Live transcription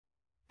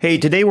Hey,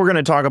 today we're going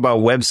to talk about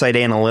website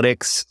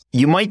analytics.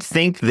 You might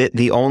think that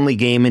the only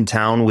game in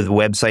town with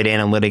website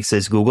analytics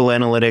is Google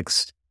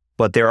Analytics,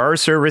 but there are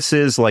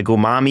services like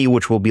Umami,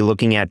 which we'll be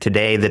looking at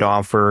today, that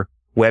offer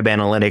web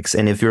analytics.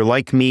 And if you're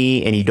like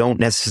me and you don't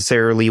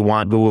necessarily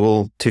want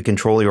Google to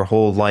control your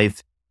whole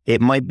life, it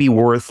might be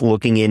worth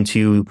looking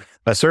into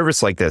a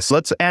service like this.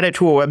 Let's add it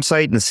to a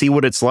website and see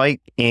what it's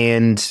like.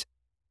 And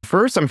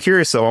first, I'm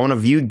curious though, I want to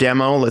view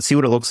demo. Let's see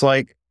what it looks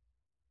like.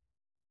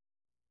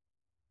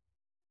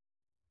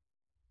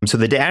 So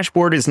the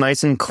dashboard is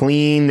nice and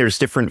clean. There's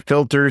different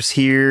filters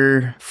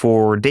here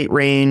for date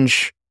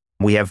range.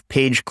 We have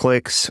page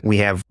clicks. We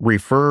have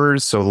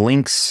refers, so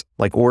links,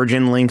 like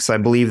origin links, I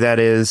believe that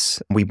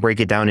is. We break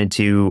it down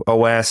into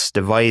OS,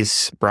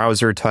 device,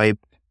 browser type.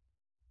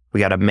 We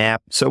got a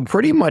map. So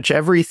pretty much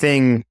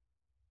everything,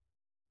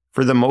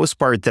 for the most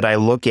part, that I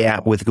look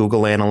at with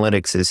Google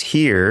Analytics is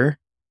here.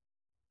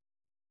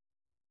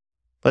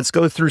 Let's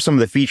go through some of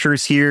the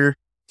features here.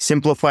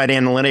 Simplified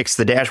analytics.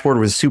 The dashboard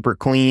was super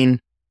clean.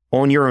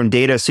 Own your own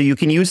data. So you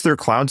can use their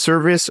cloud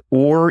service,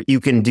 or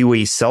you can do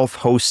a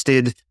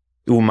self-hosted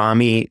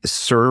Umami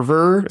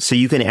server. So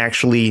you can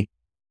actually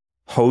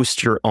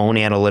host your own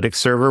analytics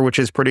server, which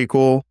is pretty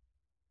cool.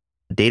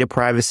 Data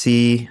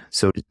privacy.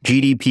 So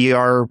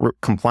GDPR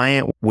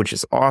compliant, which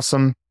is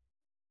awesome.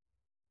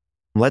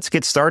 Let's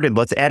get started.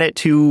 Let's add it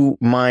to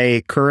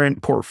my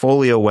current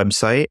portfolio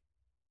website.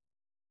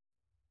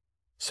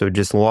 So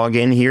just log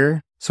in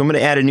here. So I'm going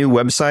to add a new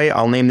website.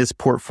 I'll name this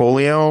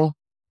portfolio.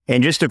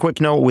 And just a quick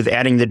note with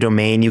adding the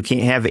domain, you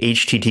can't have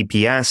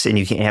HTTPS and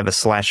you can't have a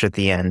slash at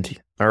the end.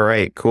 All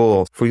right,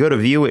 cool. If we go to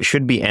view, it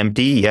should be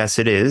empty. Yes,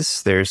 it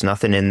is. There's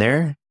nothing in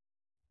there.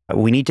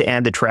 We need to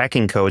add the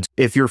tracking codes.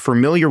 If you're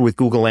familiar with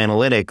Google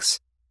Analytics,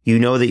 you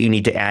know that you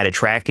need to add a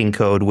tracking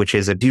code, which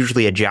is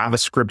usually a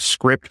JavaScript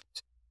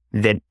script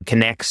that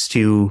connects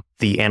to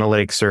the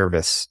analytics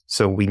service.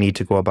 So we need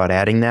to go about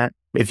adding that.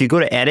 If you go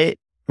to edit,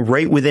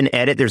 right within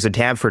edit, there's a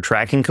tab for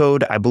tracking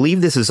code. I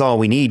believe this is all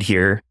we need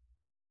here.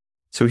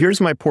 So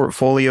here's my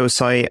portfolio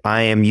site.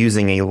 I am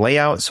using a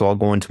layout, so I'll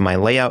go into my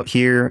layout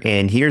here,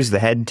 and here's the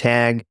head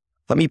tag.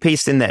 Let me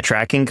paste in that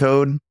tracking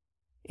code,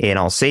 and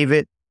I'll save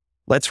it.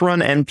 Let's run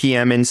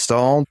npm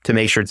install to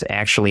make sure it's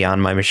actually on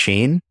my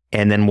machine,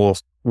 and then we'll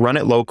run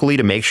it locally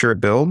to make sure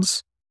it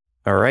builds.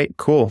 All right,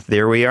 cool.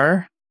 There we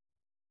are.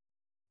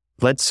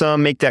 Let's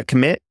make that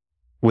commit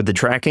with the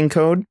tracking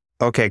code.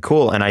 Okay,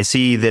 cool. And I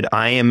see that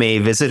I am a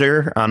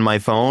visitor on my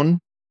phone.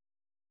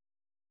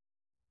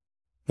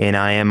 And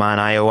I am on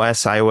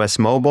iOS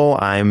mobile.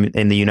 I'm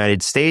in the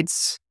United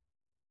States.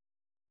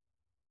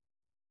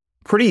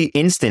 Pretty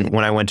instant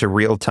when I went to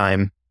real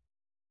time.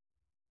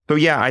 So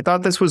yeah, I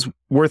thought this was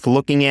worth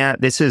looking at.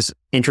 This is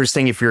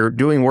interesting if you're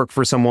doing work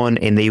for someone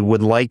and they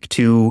would like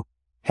to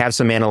have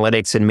some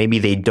analytics and maybe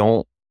they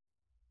don't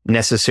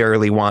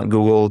necessarily want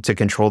Google to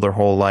control their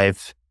whole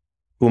life.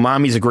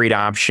 Umami is a great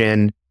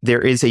option.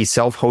 There is a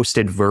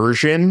self-hosted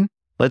version.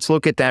 Let's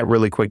look at that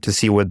really quick to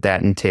see what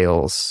that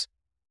entails.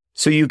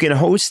 So you can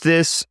host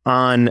this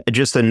on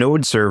just a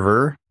node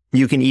server.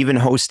 You can even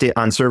host it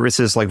on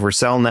services like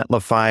Vercel,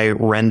 Netlify,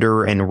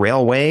 Render, and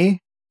Railway.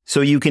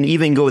 So you can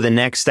even go the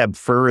next step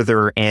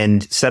further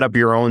and set up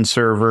your own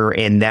server.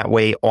 And that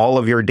way, all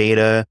of your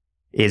data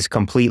is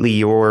completely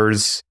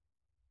yours.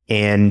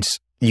 And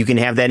you can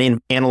have that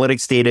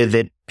analytics data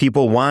that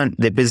people want,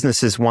 that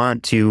businesses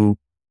want, to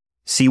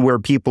see where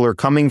people are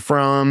coming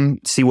from,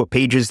 see what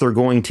pages they're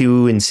going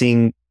to, and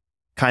seeing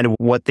kind of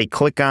what they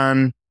click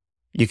on.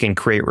 You can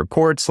create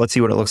reports. Let's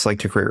see what it looks like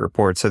to create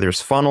reports. So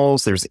there's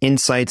funnels, there's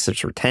insights,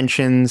 there's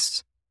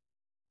retentions.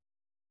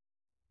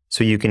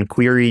 So you can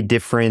query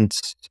different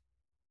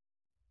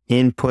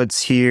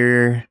inputs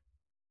here.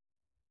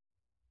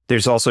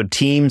 There's also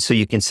teams, so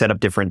you can set up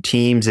different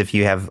teams if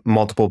you have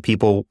multiple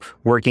people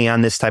working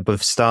on this type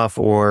of stuff,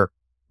 or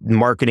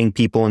marketing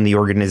people in the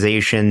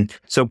organization.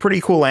 So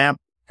pretty cool app,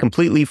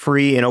 completely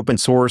free and open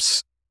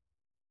source.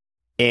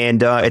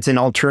 And it's an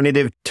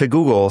alternative to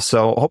Google.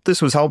 So I hope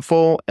this was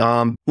helpful.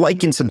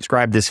 Like and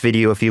subscribe this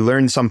video if you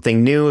learned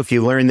something new, if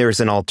you learned there's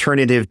an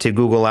alternative to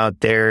Google out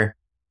there.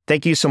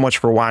 Thank you so much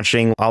for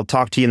watching. I'll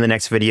talk to you in the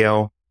next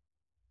video.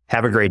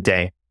 Have a great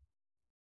day.